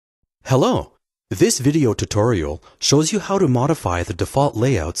Hello! This video tutorial shows you how to modify the default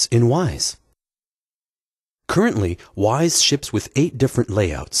layouts in Wwise. Currently, Wwise ships with 8 different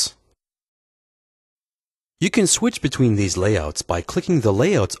layouts. You can switch between these layouts by clicking the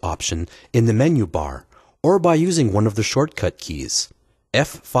Layouts option in the menu bar or by using one of the shortcut keys,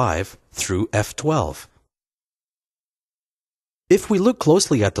 F5 through F12. If we look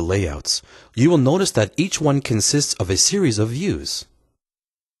closely at the layouts, you will notice that each one consists of a series of views.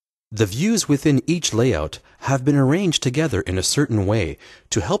 The views within each layout have been arranged together in a certain way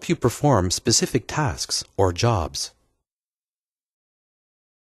to help you perform specific tasks or jobs.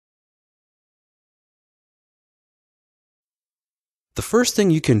 The first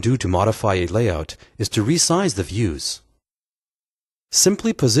thing you can do to modify a layout is to resize the views.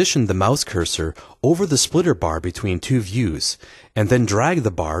 Simply position the mouse cursor over the splitter bar between two views and then drag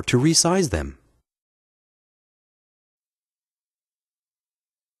the bar to resize them.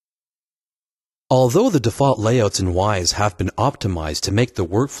 Although the default layouts in Wwise have been optimized to make the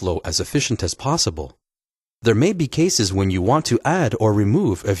workflow as efficient as possible, there may be cases when you want to add or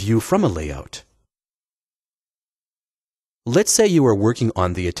remove a view from a layout. Let's say you are working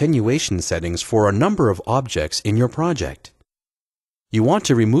on the attenuation settings for a number of objects in your project. You want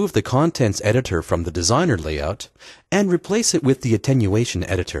to remove the contents editor from the designer layout and replace it with the attenuation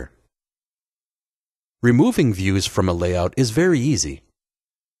editor. Removing views from a layout is very easy.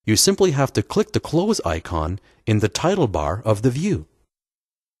 You simply have to click the close icon in the title bar of the view.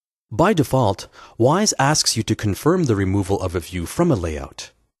 By default, Wwise asks you to confirm the removal of a view from a layout.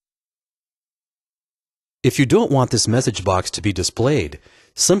 If you don't want this message box to be displayed,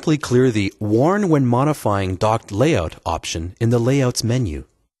 simply clear the Warn when modifying docked layout option in the Layouts menu.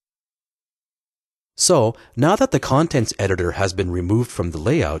 So, now that the contents editor has been removed from the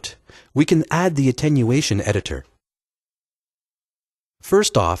layout, we can add the attenuation editor.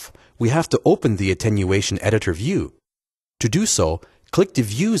 First off, we have to open the attenuation editor view. To do so, click the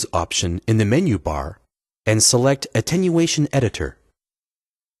Views option in the menu bar and select Attenuation Editor.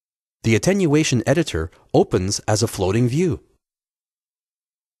 The attenuation editor opens as a floating view.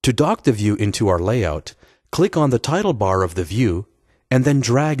 To dock the view into our layout, click on the title bar of the view and then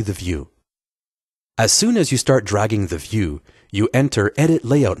drag the view. As soon as you start dragging the view, you enter Edit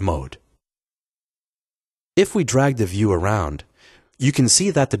Layout mode. If we drag the view around, you can see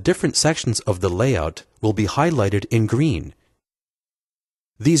that the different sections of the layout will be highlighted in green.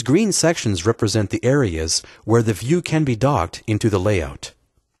 These green sections represent the areas where the view can be docked into the layout.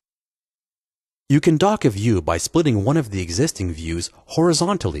 You can dock a view by splitting one of the existing views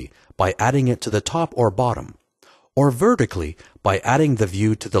horizontally by adding it to the top or bottom, or vertically by adding the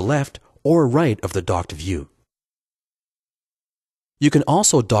view to the left or right of the docked view. You can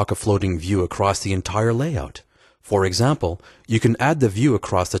also dock a floating view across the entire layout. For example, you can add the view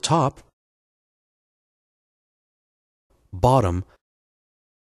across the top, bottom,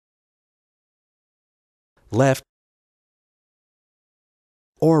 left,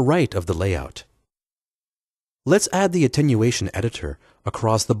 or right of the layout. Let's add the attenuation editor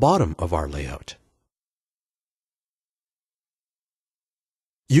across the bottom of our layout.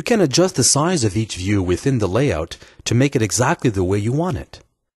 You can adjust the size of each view within the layout to make it exactly the way you want it.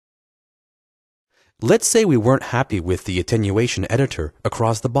 Let's say we weren't happy with the attenuation editor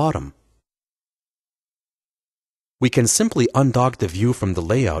across the bottom. We can simply undock the view from the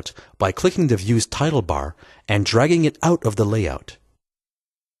layout by clicking the view's title bar and dragging it out of the layout.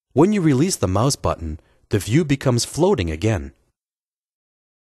 When you release the mouse button, the view becomes floating again.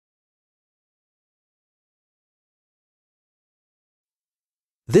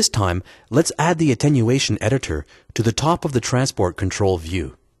 This time, let's add the attenuation editor to the top of the transport control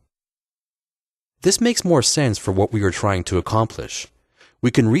view. This makes more sense for what we are trying to accomplish. We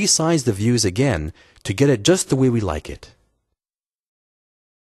can resize the views again to get it just the way we like it.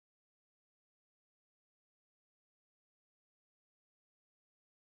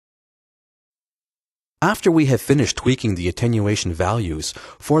 After we have finished tweaking the attenuation values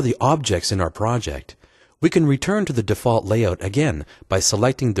for the objects in our project, we can return to the default layout again by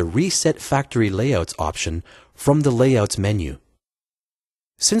selecting the Reset Factory Layouts option from the Layouts menu.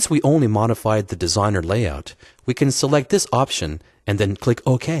 Since we only modified the designer layout, we can select this option and then click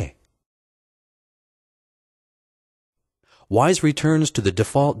OK. Wwise returns to the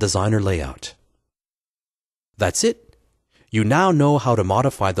default designer layout. That's it. You now know how to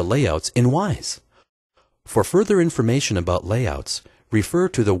modify the layouts in Wwise. For further information about layouts, refer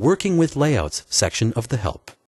to the Working with Layouts section of the help.